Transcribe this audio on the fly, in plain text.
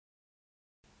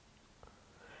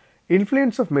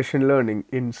Influence of machine learning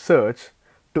in search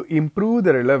to improve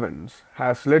the relevance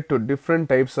has led to different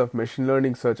types of machine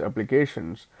learning search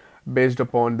applications based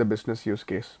upon the business use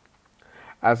case.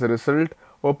 As a result,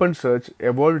 OpenSearch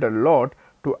evolved a lot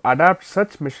to adapt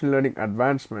such machine learning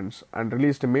advancements and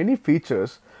released many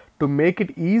features to make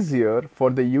it easier for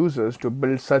the users to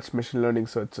build such machine learning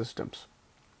search systems.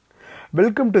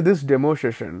 Welcome to this demo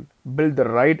session, Build the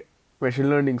Right Machine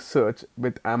Learning Search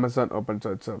with Amazon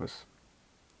OpenSearch Service.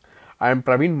 I am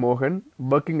Praveen Mohan,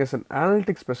 working as an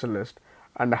analytics specialist,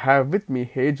 and I have with me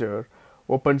Hager,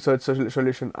 OpenSearch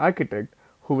Solution Architect,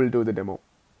 who will do the demo.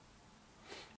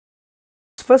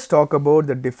 Let's first talk about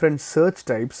the different search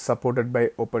types supported by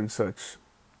OpenSearch.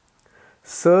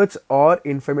 Search or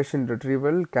information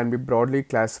retrieval can be broadly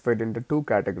classified into two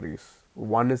categories.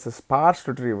 One is the sparse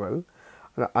retrieval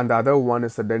and the other one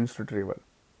is the dense retrieval.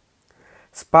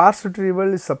 Sparse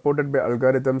retrieval is supported by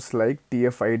algorithms like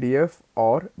TF-IDF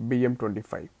or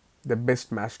BM25, the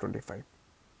best match 25.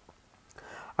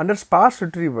 Under sparse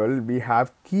retrieval, we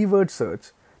have keyword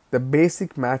search, the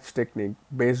basic match technique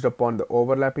based upon the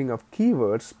overlapping of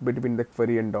keywords between the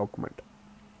query and document.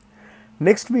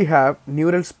 Next, we have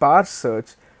neural sparse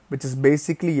search, which is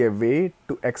basically a way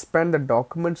to expand the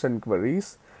documents and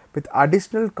queries with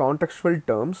additional contextual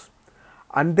terms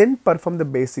and then perform the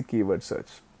basic keyword search.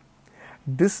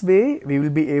 This way, we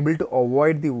will be able to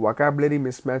avoid the vocabulary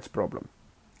mismatch problem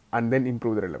and then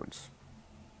improve the relevance.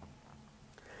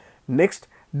 Next,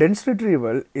 dense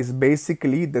retrieval is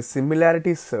basically the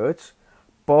similarity search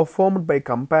performed by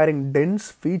comparing dense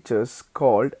features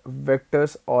called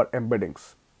vectors or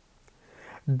embeddings.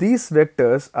 These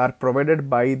vectors are provided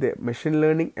by the machine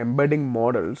learning embedding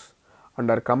models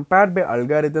and are compared by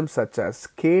algorithms such as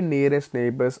k-nearest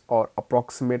neighbors or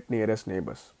approximate nearest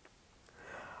neighbors.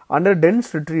 Under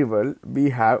dense retrieval, we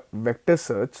have vector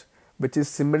search, which is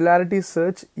similarity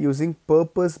search using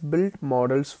purpose-built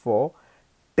models for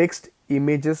text,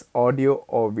 images, audio,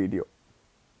 or video.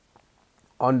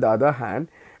 On the other hand,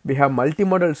 we have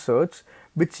multimodal search,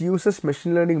 which uses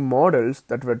machine learning models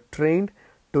that were trained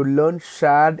to learn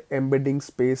shared embedding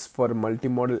space for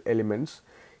multimodal elements.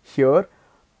 Here,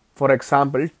 for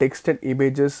example, text and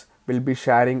images will be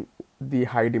sharing the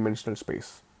high dimensional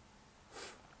space.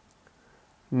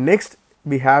 Next,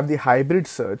 we have the hybrid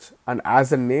search, and as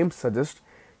the name suggests,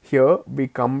 here we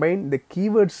combine the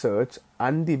keyword search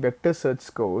and the vector search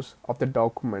scores of the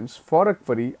documents for a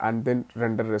query and then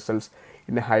render results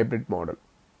in a hybrid model.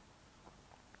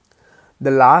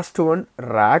 The last one,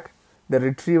 RAG, the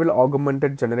retrieval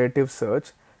augmented generative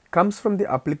search, comes from the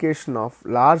application of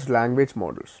large language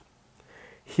models.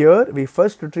 Here, we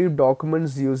first retrieve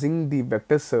documents using the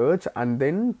vector search and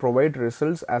then provide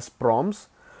results as prompts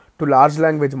to large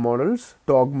language models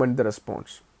to augment the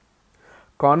response.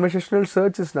 Conversational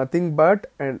search is nothing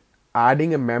but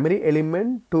adding a memory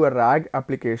element to a RAG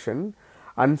application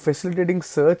and facilitating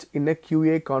search in a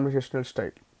QA conversational style.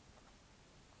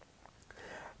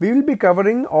 We will be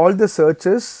covering all the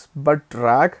searches but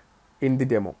RAG in the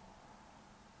demo.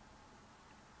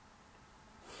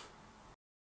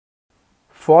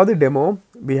 For the demo,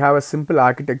 we have a simple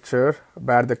architecture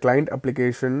where the client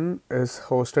application is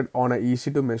hosted on an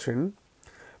EC2 machine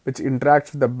which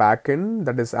interacts with the backend,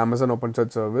 that is Amazon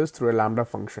OpenSearch Service, through a Lambda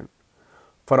function.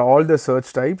 For all the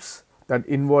search types that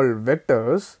involve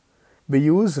vectors, we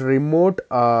use remote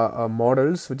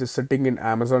models which is sitting in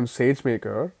Amazon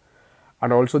SageMaker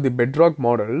and also the Bedrock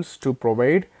models to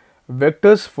provide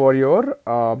vectors for your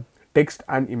text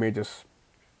and images.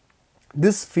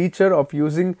 This feature of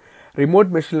using remote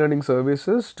machine learning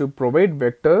services to provide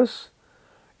vectors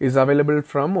is available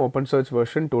from OpenSearch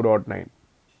version 2.9.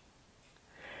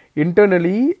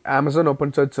 Internally, Amazon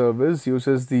OpenSearch Service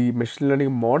uses the machine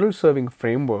learning model serving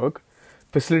framework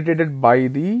facilitated by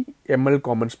the ML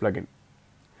Commons plugin.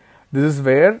 This is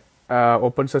where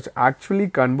OpenSearch actually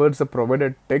converts the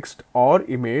provided text or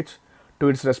image to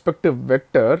its respective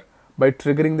vector by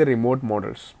triggering the remote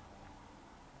models.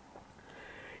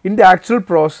 In the actual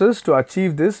process, to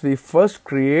achieve this, we first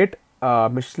create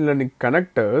machine learning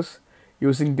connectors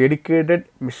using dedicated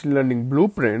machine learning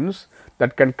blueprints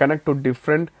that can connect to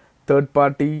different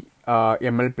third-party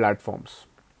ML platforms.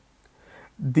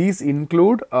 These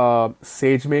include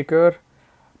SageMaker,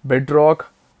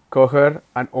 Bedrock, Cohere,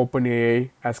 and OpenAI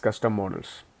as custom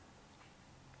models.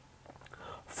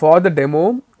 For the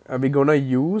demo, we're going to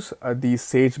use the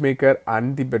SageMaker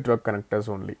and the Bedrock connectors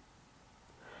only.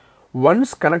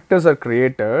 Once connectors are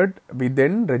created, we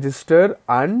then register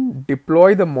and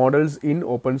deploy the models in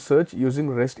OpenSearch using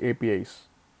REST APIs.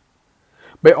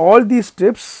 By all these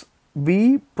steps,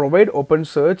 we provide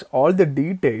OpenSearch all the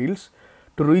details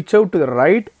to reach out to the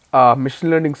right machine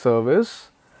learning service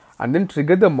and then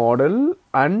trigger the model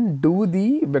and do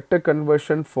the vector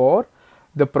conversion for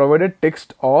the provided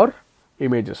text or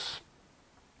images.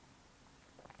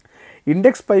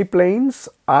 Index pipelines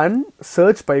and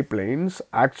search pipelines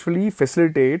actually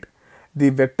facilitate the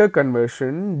vector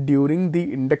conversion during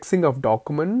the indexing of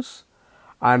documents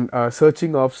and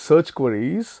searching of search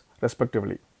queries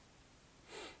respectively.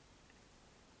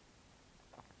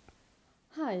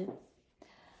 Hi.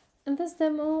 In this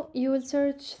demo, you will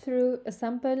search through a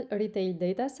sample retail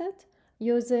dataset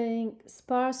using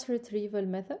sparse retrieval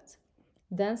method,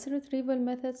 dense retrieval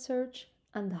method search,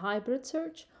 and hybrid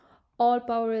search, all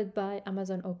powered by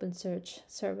Amazon OpenSearch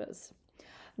Service.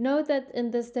 Note that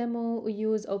in this demo, we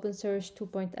use OpenSearch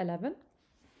 2.11.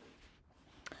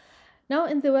 Now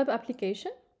in the web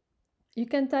application, you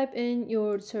can type in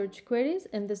your search queries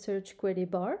in the search query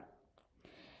bar.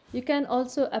 You can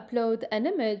also upload an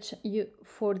image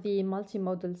for the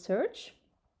multimodal search.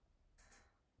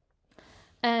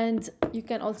 And you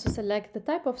can also select the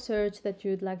type of search that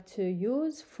you'd like to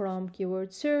use from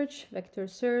keyword search, vector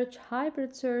search,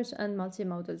 hybrid search, and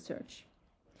multimodal search.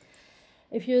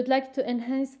 If you'd like to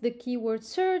enhance the keyword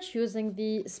search using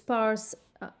the sparse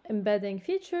embedding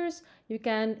features, you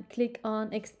can click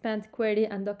on expand query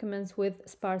and documents with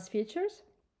sparse features.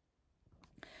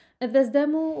 In this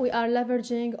demo, we are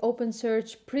leveraging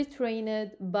OpenSearch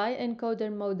pre-trained by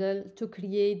encoder model to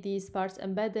create the sparse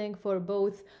embedding for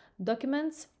both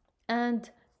documents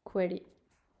and query.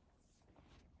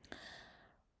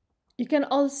 You can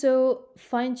also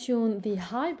fine-tune the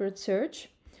hybrid search,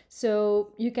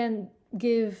 so you can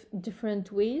give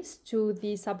different ways to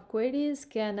the subqueries,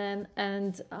 Canon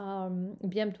and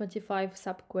BM25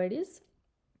 subqueries.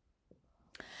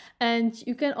 And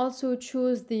you can also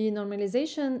choose the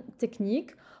normalization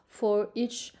technique for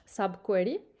each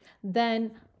subquery.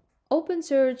 Then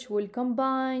OpenSearch will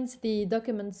combine the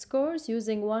document scores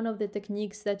using one of the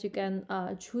techniques that you can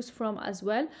choose from as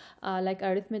well, like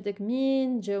arithmetic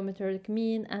mean, geometric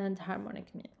mean, and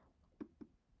harmonic mean.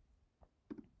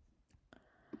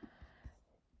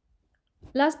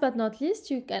 Last but not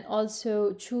least, you can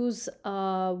also choose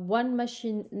one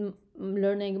machine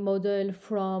learning model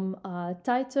from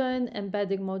Titan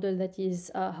embedding model that is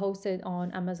hosted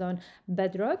on Amazon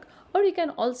Bedrock, or you can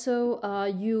also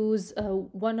use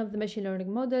one of the machine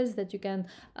learning models that you can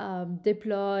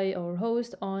deploy or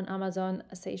host on Amazon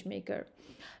SageMaker.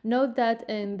 Note that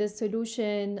in this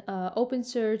solution,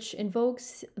 OpenSearch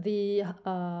invokes the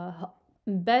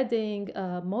embedding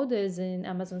models in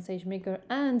Amazon SageMaker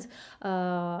and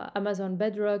Amazon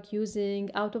Bedrock using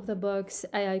out-of-the-box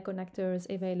AI connectors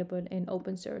available in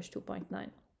OpenSearch 2.9.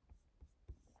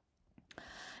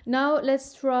 Now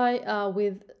let's try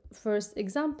with first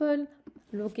example,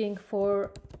 looking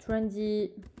for trendy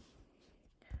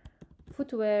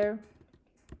footwear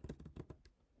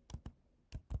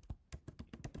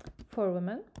for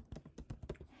women.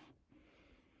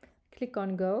 Click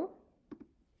on Go.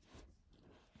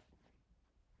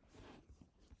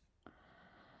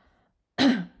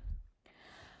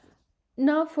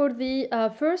 Now for the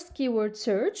first keyword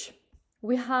search,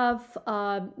 we have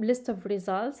a list of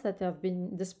results that have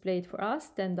been displayed for us,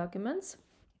 10 documents.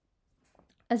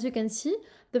 As you can see,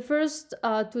 the first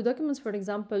two documents, for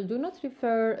example, do not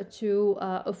refer to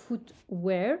a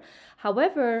footwear.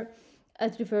 However,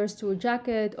 it refers to a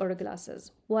jacket or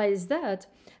glasses. Why is that?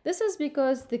 This is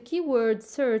because the keyword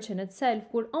search in itself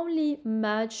will only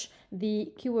match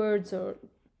the keywords or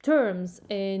terms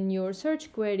in your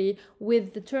search query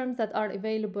with the terms that are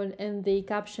available in the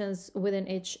captions within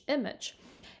each image.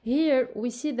 Here we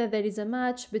see that there is a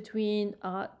match between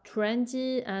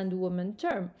trendy and woman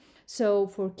term. So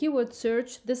for keyword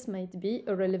search, this might be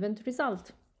a relevant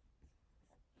result.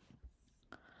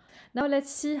 Now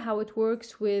let's see how it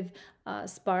works with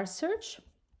sparse search.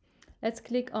 Let's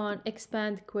click on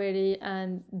expand query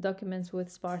and documents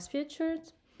with sparse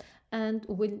features, and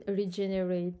we'll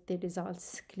regenerate the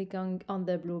results. Click on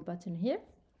the blue button here.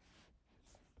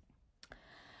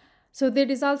 So the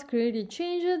results clearly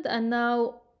changed, and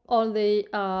now all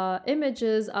the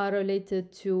images are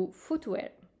related to footwear.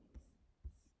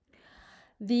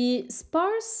 The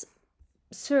sparse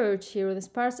search here, the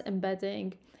sparse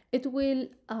embedding, it will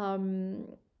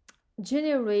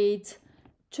generate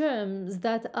terms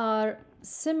that are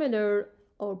similar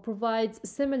or provides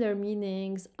similar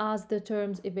meanings as the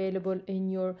terms available in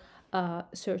your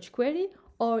search query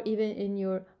or even in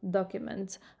your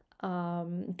document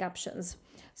captions.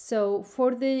 So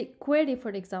for the query, for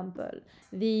example,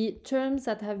 the terms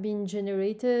that have been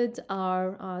generated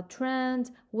are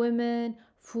trend, women,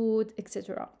 food,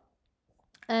 etc.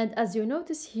 And as you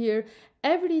notice here,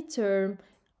 every term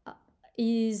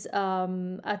is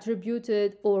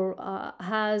attributed or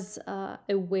has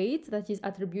a weight that is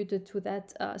attributed to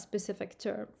that specific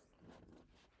term.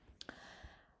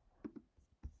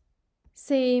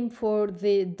 Same for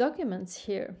the documents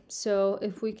here. So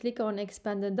if we click on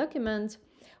expanded document,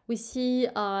 we see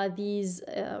these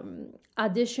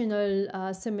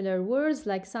additional similar words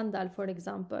like sandal, for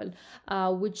example,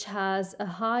 which has a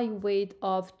high weight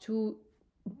of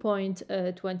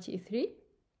 2.23.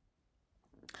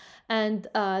 And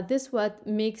this what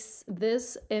makes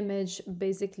this image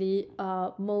basically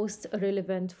most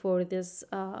relevant for this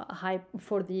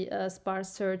for the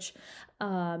sparse search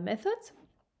method.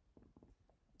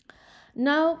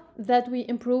 Now that we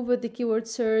improve with the keyword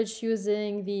search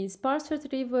using the sparse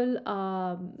retrieval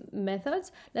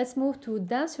methods, let's move to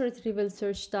dense retrieval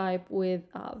search type with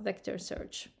vector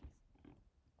search.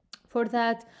 For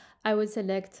that, I will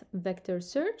select vector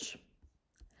search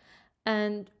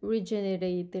and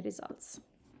regenerate the results.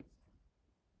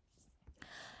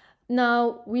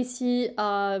 Now we see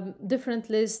a different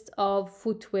list of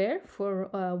footwear for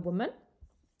women.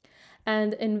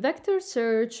 And in vector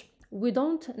search, we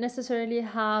don't necessarily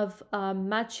have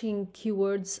matching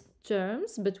keywords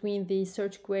terms between the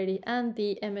search query and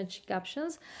the image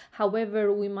captions.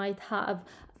 However, we might have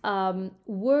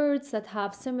words that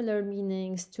have similar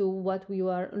meanings to what we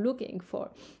are looking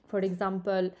for. For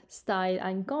example, style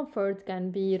and comfort can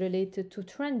be related to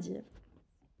trendy.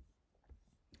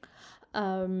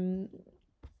 The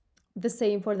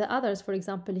same for the others. For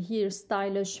example, here,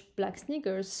 stylish black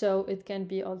sneakers, so it can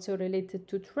be also related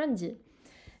to trendy,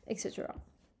 etc.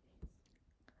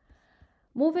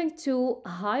 Moving to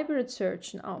hybrid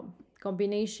search now,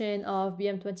 combination of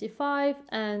BM25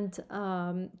 and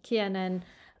KNN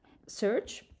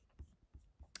search.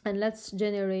 And let's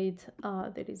generate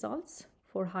the results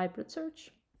for hybrid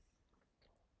search.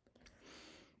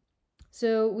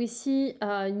 So we see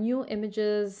new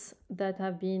images that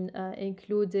have been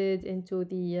included into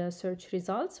the search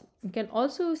results. We can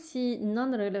also see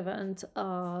non-relevant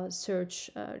search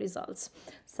results,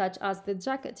 such as the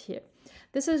jacket here.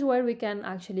 This is where we can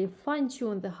actually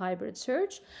fine-tune the hybrid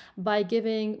search by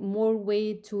giving more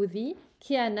weight to the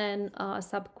KNN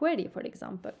subquery, for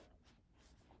example.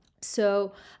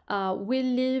 So we'll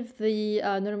leave the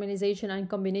normalization and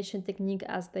combination technique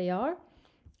as they are,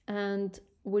 and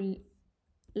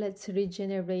let's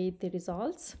regenerate the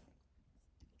results.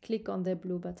 Click on the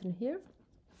blue button here.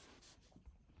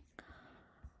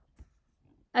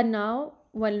 And now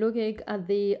when looking at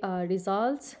the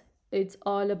results, it's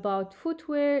all about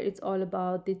footwear, it's all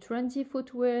about the trendy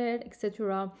footwear,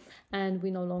 etc. And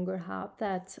we no longer have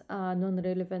that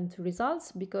non-relevant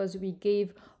results because we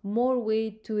gave more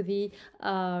weight to the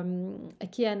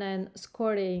KNN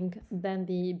scoring than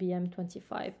the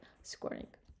BM25 scoring.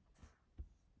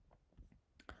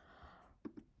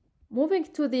 Moving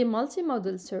to the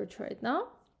multimodal search right now.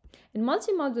 In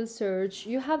multimodal search,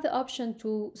 you have the option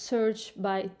to search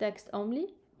by text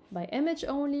only, by image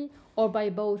only, or by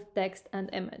both text and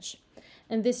image.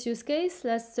 In this use case,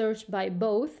 let's search by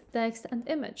both text and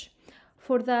image.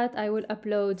 For that, I will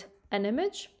upload an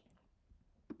image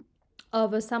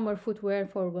of a summer footwear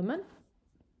for women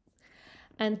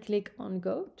and click on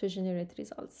Go to generate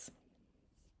results.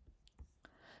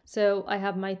 So I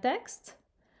have my text,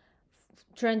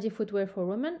 trendy footwear for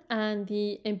women, and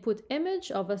the input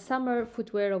image of a summer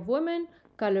footwear of women,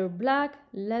 color black,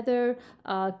 leather,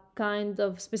 kind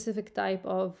of specific type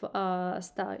of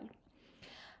style.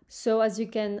 So as you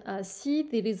can see,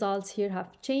 the results here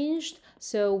have changed.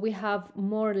 So we have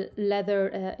more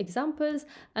leather examples,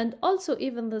 and also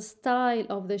even the style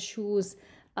of the shoes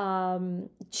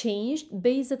changed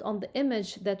based on the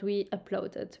image that we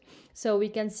uploaded. So we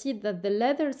can see that the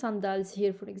leather sandals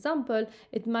here, for example,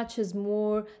 it matches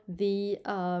more the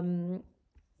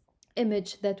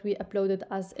image that we uploaded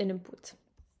as an input.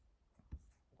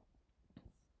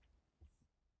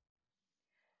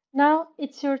 Now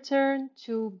it's your turn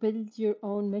to build your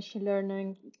own machine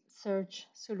learning search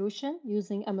solution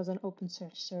using Amazon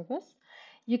OpenSearch Service.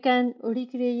 You can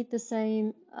recreate the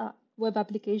same web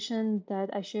application that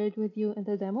I shared with you in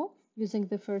the demo using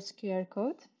the first QR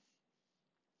code.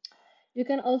 You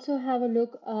can also have a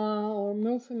look or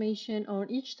more information on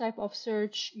each type of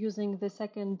search using the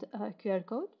second QR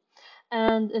code.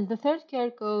 And in the third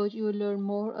QR code, you will learn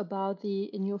more about the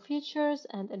new features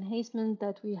and enhancements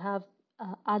that we have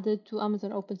added to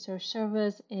Amazon OpenSearch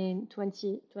Service in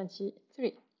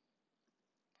 2023.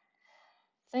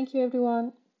 Thank you,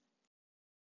 everyone.